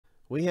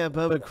We have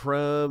Bowman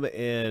Chrome,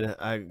 and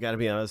I got to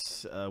be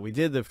honest, we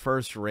did the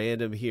first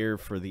random here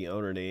for the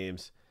owner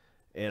names,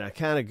 and I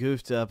kind of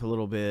goofed up a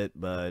little bit,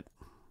 but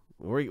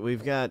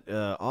we've got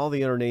all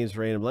the owner names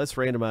random. Let's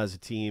randomize the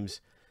teams,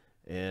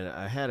 and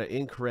I had an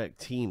incorrect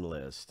team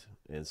list,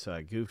 and so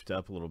I goofed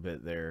up a little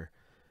bit there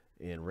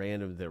and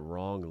randomed the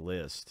wrong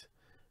list,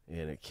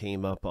 and it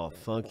came up all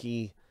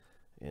funky,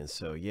 and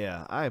so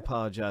yeah, I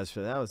apologize for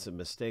that. That was a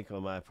mistake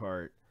on my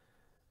part.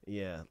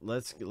 Yeah,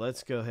 let's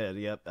go ahead.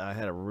 Yep, I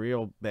had a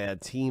real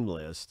bad team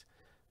list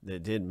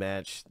that did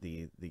match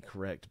the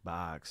correct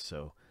box.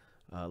 So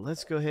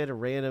let's go ahead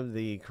and random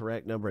the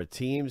correct number of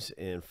teams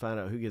and find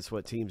out who gets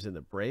what teams in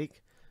the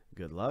break.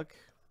 Good luck.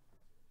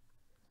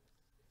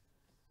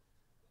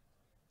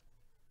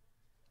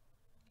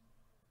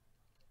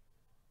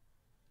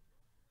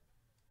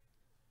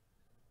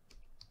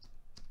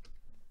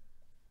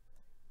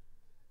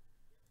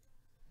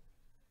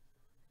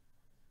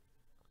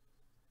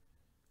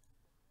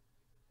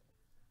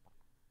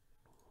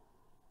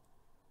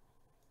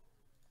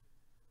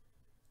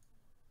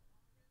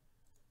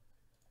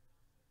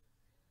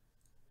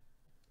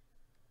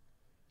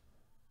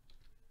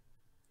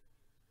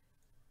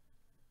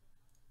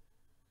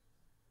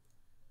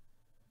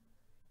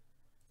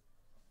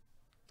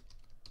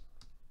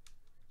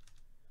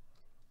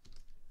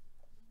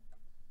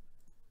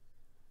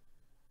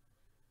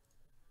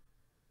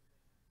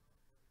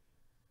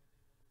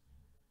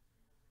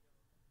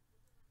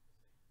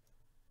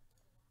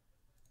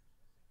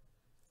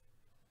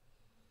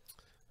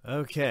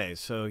 Okay,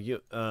 so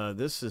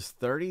this is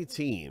 30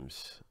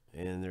 teams,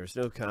 and there's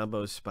no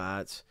combo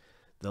spots.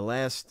 The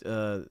last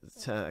time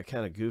I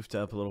kind of goofed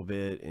up a little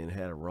bit and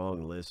had a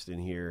wrong list in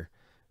here,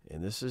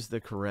 and this is the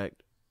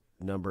correct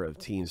number of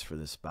teams for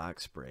this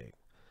box break.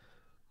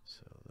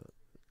 So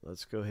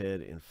let's go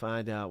ahead and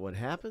find out what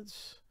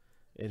happens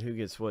and who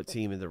gets what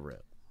team in the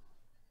rip.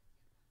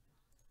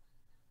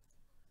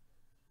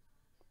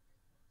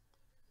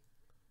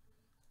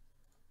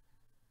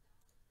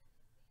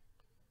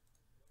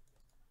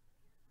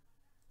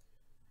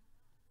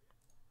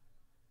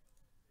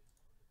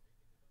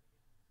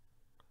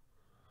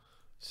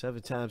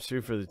 Seven times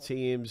through for the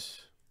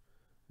teams.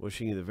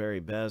 Wishing you the very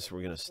best.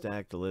 We're going to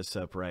stack the list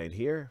up right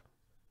here.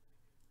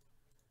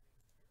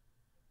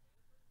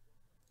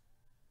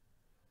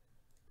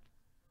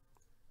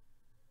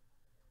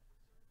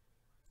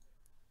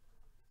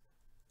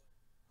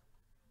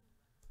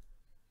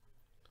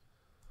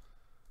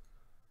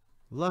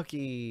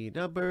 Lucky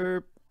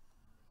number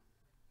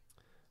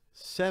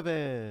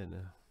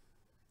 7.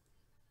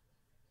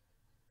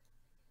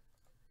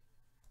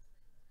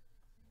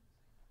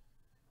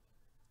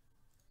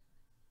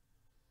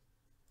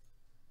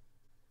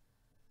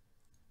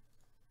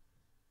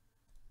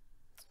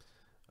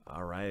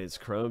 All right, it's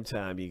Chrome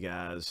time, you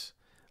guys.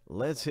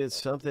 Let's hit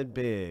something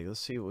big. Let's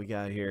see what we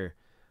got here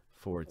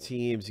for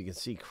teams. You can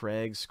see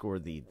Craig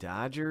scored the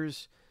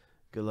Dodgers.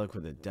 Good luck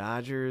with the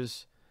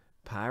Dodgers.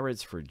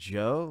 Pirates for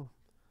Joe.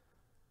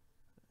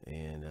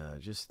 And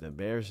just the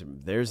Bears.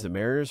 There's the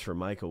Mariners for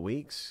Michael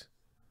Weeks.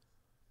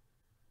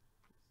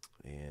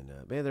 And,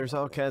 man, there's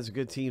all kinds of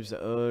good teams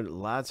to own.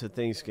 Lots of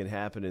things can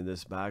happen in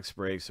this box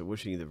break, so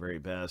wishing you the very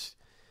best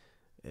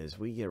as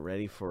we get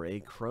ready for a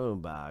Chrome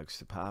box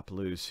to pop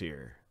loose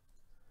here.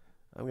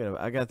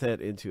 I got that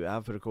into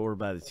alphabetical order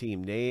by the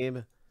team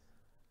name.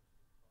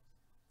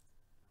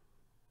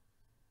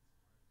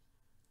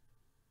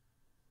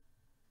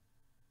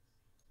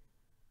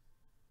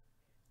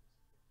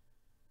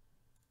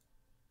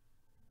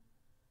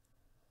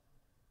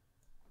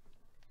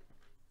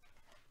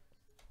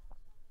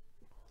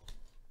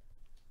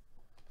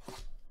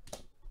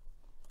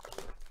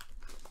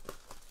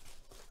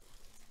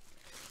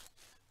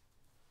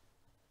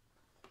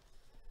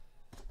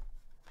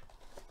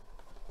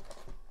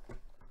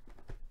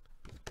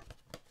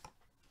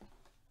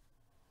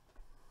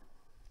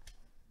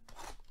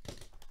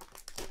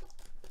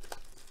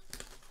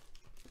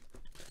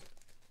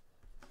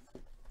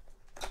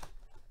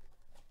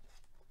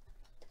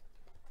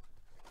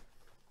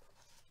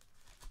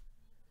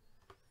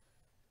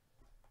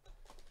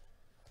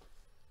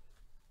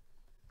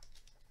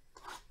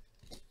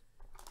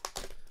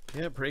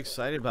 Yeah, pretty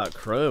excited about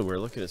Chrome. We're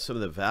looking at some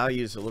of the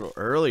values a little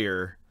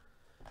earlier,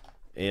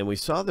 and we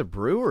saw the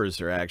Brewers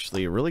are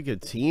actually a really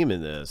good team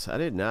in this. I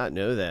did not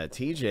know that.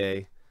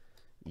 TJ,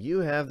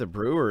 you have the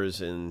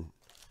Brewers, and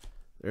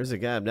there's a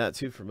guy I'm not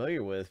too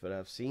familiar with, but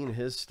I've seen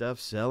his stuff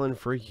selling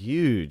for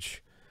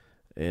huge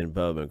in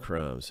Bowman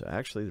Chrome. So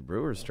actually the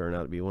Brewers turn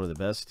out to be one of the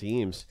best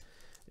teams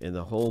in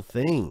the whole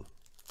thing.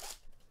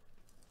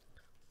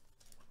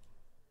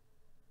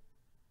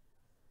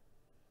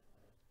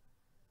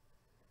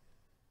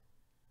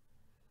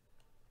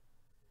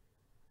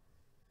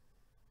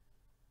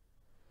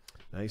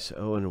 Nice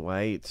Owen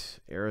White,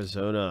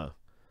 Arizona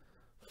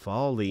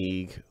Fall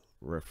League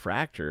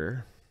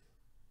refractor.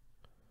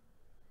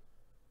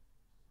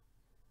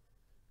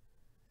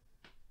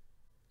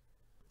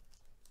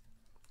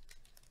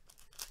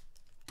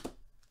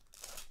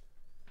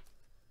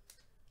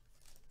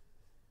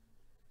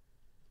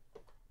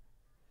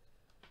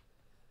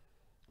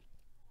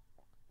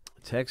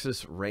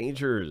 Texas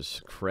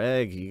Rangers.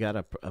 Craig, you got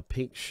a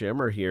pink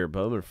shimmer here.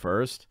 Bowman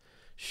first.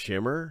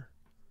 Shimmer.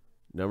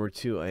 Number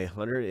 2,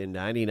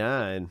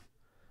 199.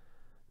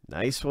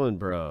 Nice one,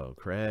 bro.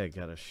 Craig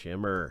got a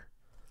shimmer.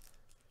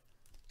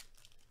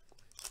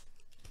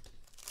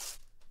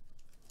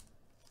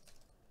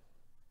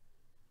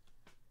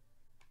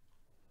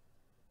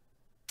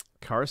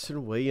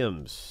 Carson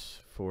Williams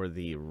for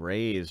the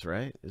Rays,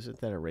 right? Isn't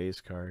that a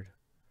Rays card?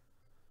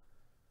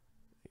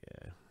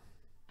 Yeah.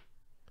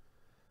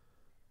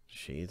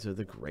 Shades of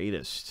the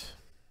greatest.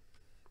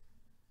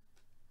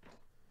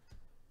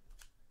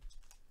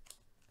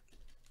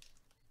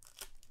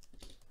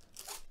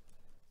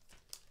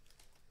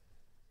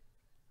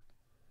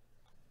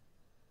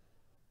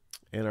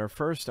 And our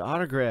first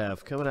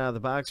autograph coming out of the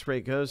box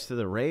break goes to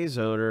the Rays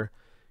owner.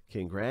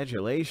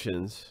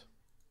 Congratulations.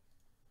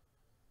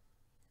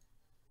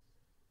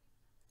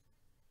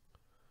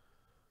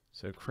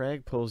 So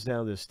Craig pulls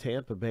down this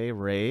Tampa Bay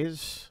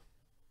Rays.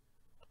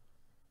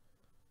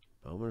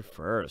 Bowman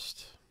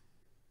first.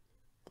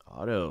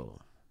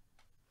 Auto.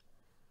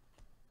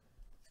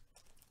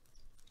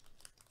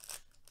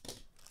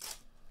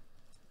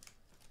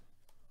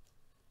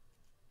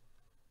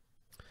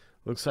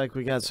 Looks like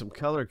we got some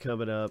color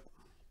coming up.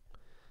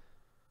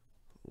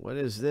 What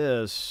is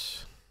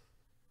this?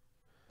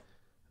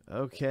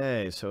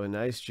 Okay, so a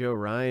nice Joe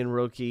Ryan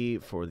rookie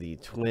for the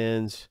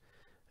Twins.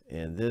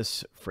 And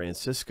this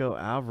Francisco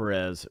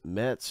Alvarez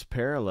Mets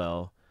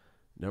parallel,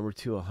 number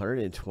 2,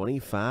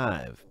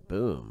 125.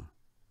 Boom.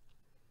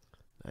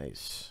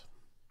 Nice.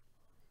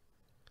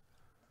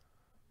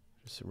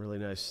 There's some really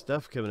nice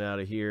stuff coming out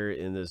of here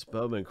in this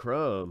Bowman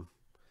Chrome.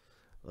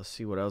 Let's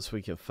see what else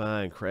we can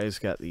find. Craig's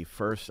got the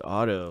first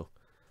auto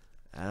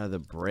out of the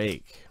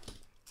break.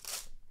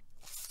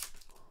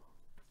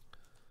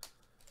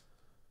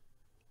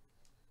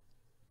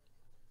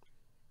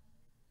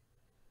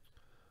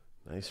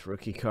 Nice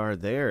rookie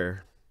card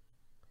there.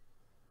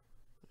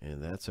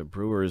 And that's a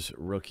Brewers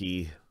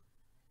rookie,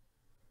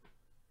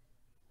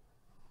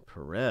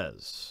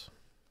 Perez.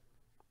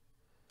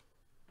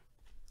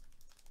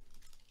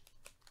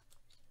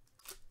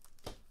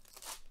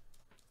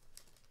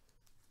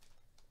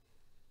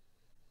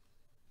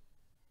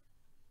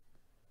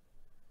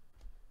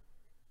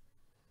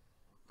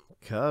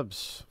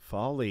 Cubs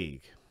Fall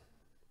League.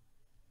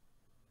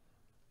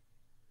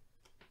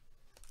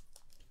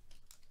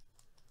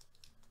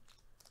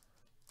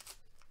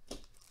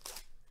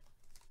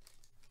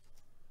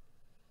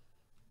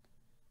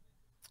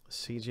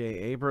 C.J.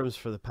 Abrams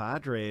for the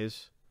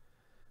Padres.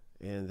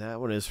 And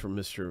that one is from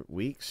Mr.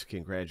 Weeks.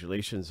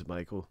 Congratulations,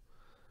 Michael.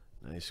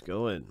 Nice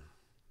going.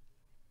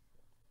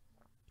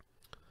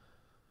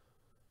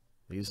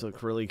 These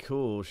look really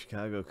cool.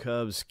 Chicago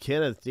Cubs.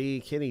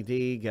 Kenny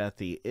D got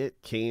the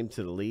It Came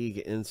to the League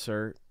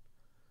insert.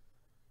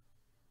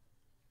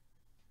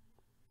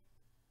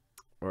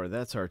 Or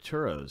that's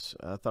Arturo's.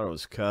 I thought it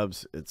was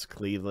Cubs. It's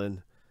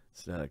Cleveland.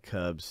 It's not a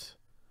Cubs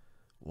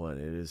one.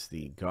 It is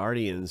the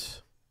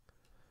Guardians.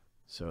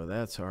 So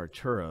that's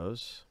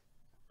Arturo's.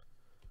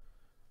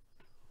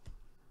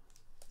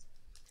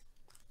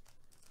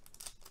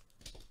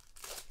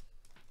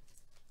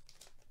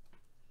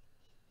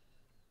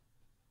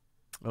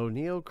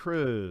 O'Neal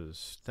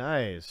Cruz.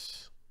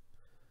 Nice.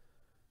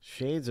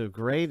 Shades of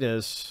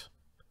Greatness.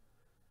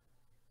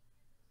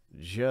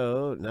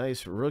 Joe.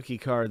 Nice rookie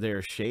card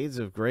there. Shades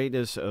of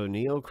Greatness.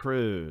 O'Neal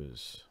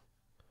Cruz.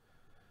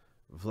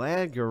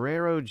 Vlad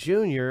Guerrero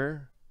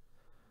Jr.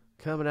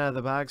 coming out of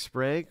the box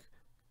break.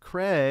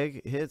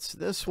 Craig hits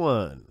this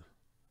one.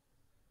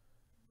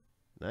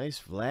 Nice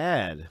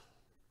Vlad.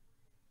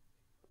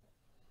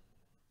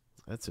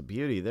 That's a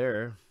beauty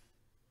there.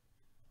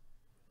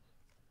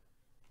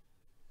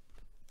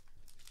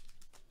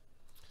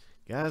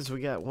 Guys,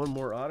 we got one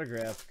more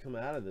autograph to come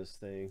out of this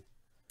thing.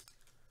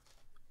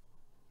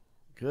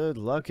 Good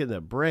luck in the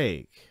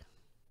break.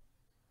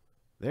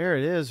 There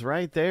it is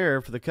right there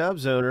for the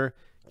Cubs owner,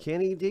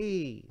 Kenny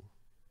D.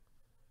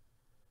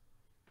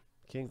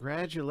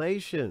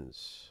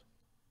 Congratulations.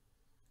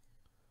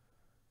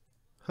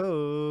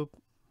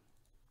 Hope.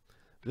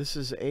 This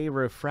is a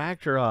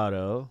refractor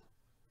auto.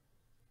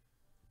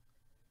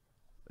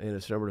 And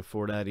it's number to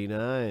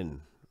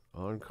 499.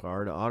 On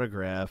card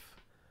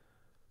autograph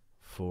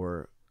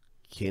for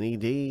Kenny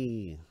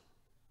D.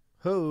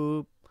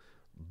 Hope.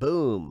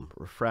 Boom.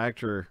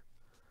 Refractor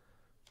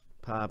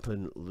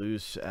popping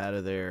loose out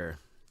of there.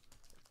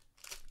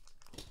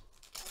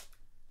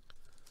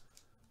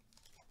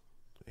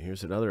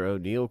 Here's another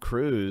O'Neal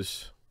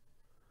Cruz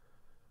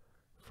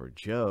for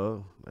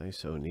Joe.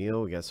 Nice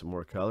O'Neal. We got some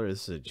more color.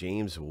 This is a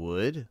James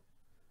Wood.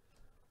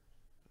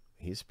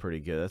 He's pretty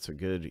good. That's a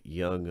good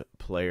young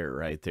player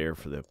right there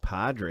for the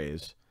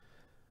Padres.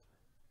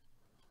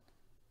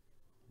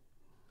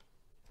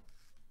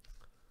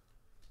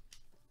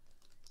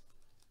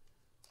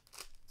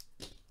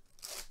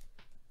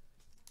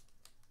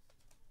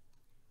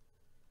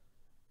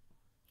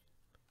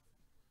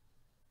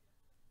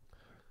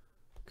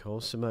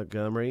 Colson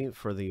Montgomery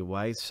for the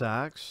White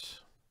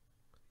Sox.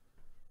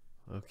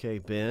 Okay,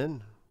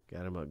 Ben.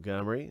 Got a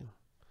Montgomery.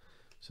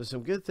 So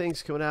some good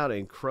things coming out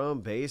in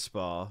Chrome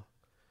Baseball.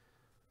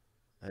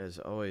 That is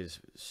always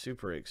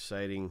super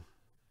exciting.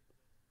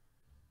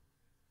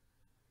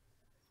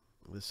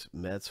 This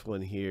Mets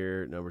one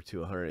here, number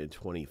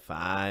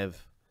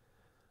 225.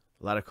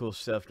 A lot of cool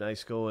stuff.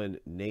 Nice going,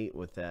 Nate,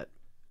 with that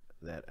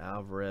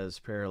Alvarez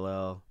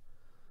parallel.